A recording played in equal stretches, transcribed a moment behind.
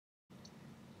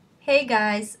Hey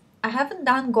guys, I haven't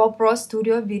done GoPro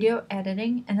Studio video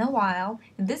editing in a while.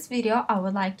 In this video, I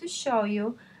would like to show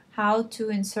you how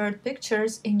to insert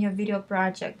pictures in your video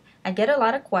project. I get a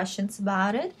lot of questions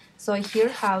about it, so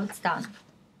here's how it's done.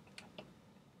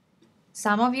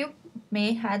 Some of you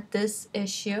may had this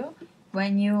issue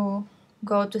when you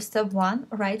go to step 1,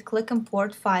 right-click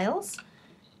import files,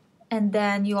 and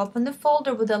then you open the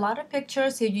folder with a lot of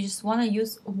pictures. So you just want to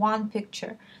use one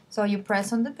picture. So you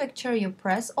press on the picture, you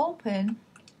press open,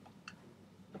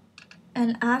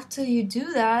 and after you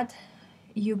do that,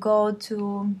 you go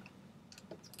to,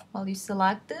 well, you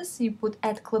select this, you put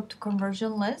add clip to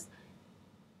conversion list,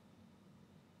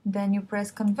 then you press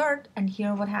convert, and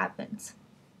here what happens.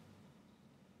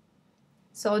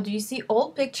 So do you see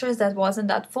all pictures that was in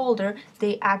that folder,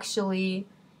 they actually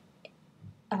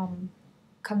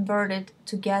converted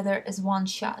together as one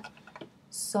shot.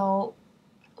 So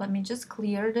let me just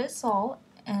clear this all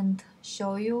and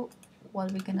show you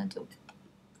what we're gonna do.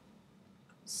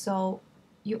 So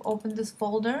you open this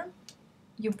folder,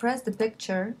 you press the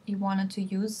picture you wanted to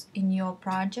use in your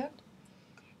project.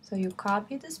 So you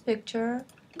copy this picture,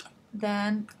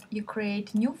 then you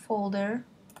create new folder,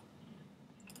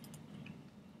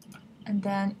 and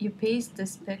then you paste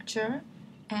this picture,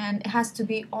 and it has to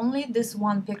be only this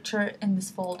one picture in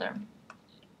this folder.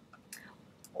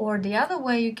 Or the other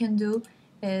way you can do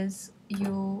is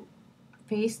you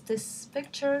paste this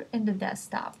picture in the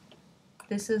desktop.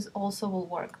 This is also will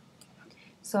work.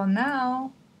 So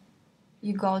now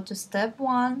you go to step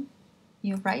 1,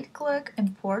 you right click,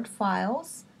 import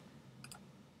files,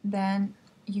 then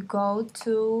you go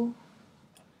to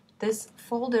this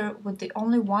folder with the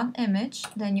only one image,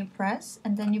 then you press,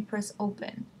 and then you press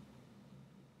open.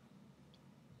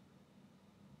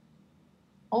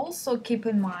 Also keep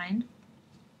in mind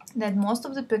that most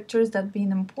of the pictures that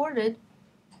been imported,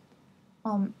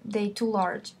 they too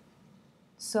large.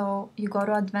 So you go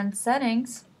to advanced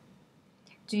settings.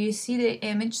 Do you see the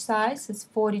image size? It's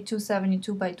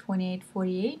 4272 by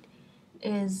 2848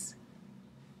 is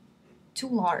too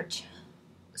large.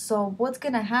 So what's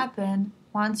gonna happen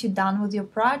once you're done with your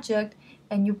project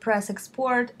and you press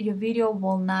export, your video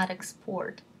will not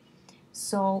export.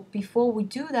 So before we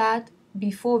do that,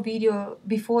 before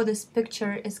this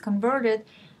picture is converted,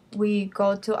 we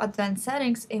go to advanced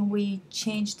settings and we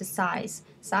change the size.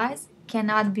 Size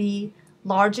cannot be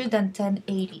larger than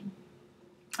 1080.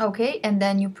 Okay, and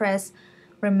then you press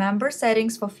remember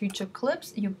settings for future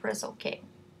clips, you press OK.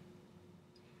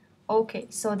 Okay,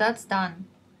 so that's done.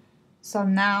 So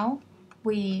now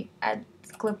we add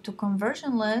clip to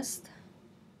conversion list,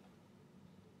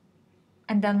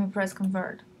 and then we press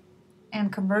convert. And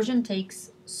conversion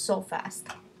takes so fast.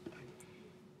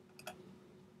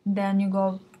 Then you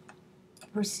go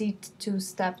proceed to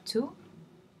step 2.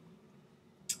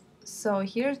 So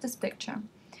here's this picture.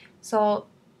 So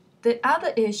the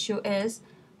other issue is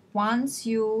once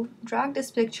you drag this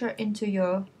picture into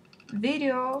your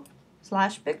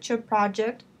video/picture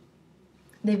project,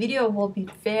 the video will be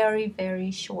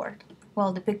very short.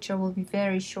 Well, the picture will be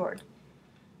very short.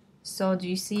 So do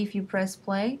you see if you press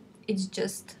play, it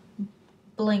just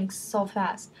blinks so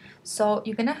fast. So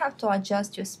you're gonna have to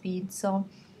adjust your speed. So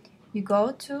you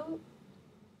go to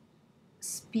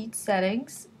speed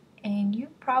settings, and you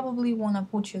probably want to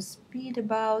put your speed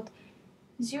about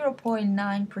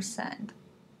 0.9%,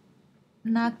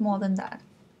 not more than that.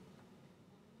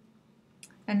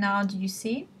 And now do you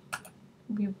see?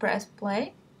 We press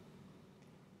play.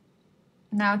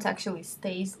 Now it actually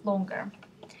stays longer.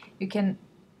 You can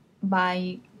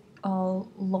buy a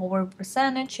lower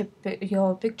percentage,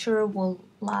 your picture will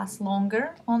last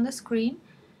longer on the screen,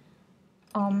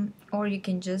 or you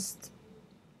can just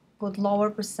put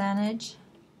lower percentage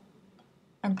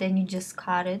and then you just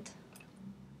cut it,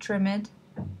 trim it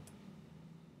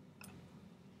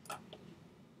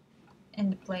in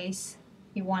the place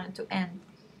you want it to end.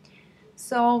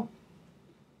 So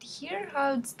here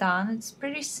how it's done, it's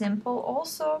pretty simple.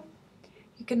 Also,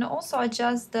 you can also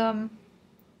adjust the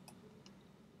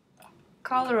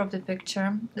color of the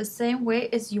picture the same way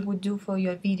as you would do for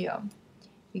your video.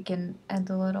 You can add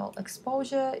a little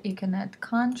exposure, you can add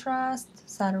contrast,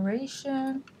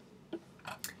 saturation,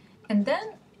 and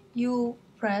then you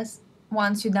press,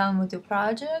 once you're done with your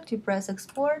project, you press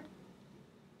export.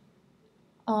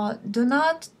 Do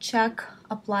not check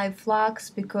apply flux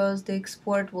because the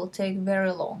export will take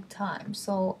very long time,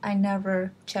 so I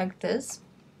never check this.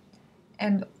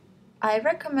 And I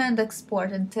recommend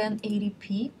export in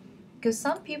 1080p because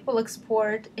some people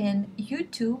export in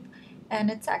YouTube and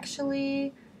it's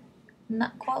actually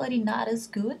quality not as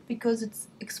good because it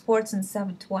exports in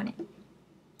 720.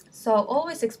 So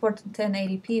always export in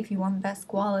 1080p if you want best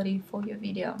quality for your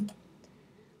video.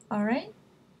 Alright,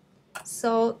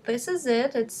 so this is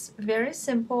it. It's very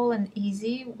simple and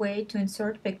easy way to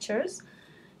insert pictures.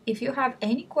 If you have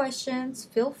any questions,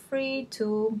 feel free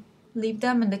to leave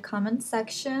them in the comment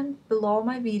section below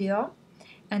my video,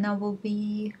 and I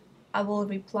will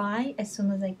reply as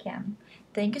soon as I can.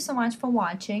 Thank you so much for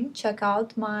watching. Check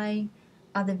out my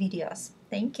other videos.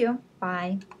 Thank you.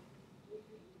 Bye.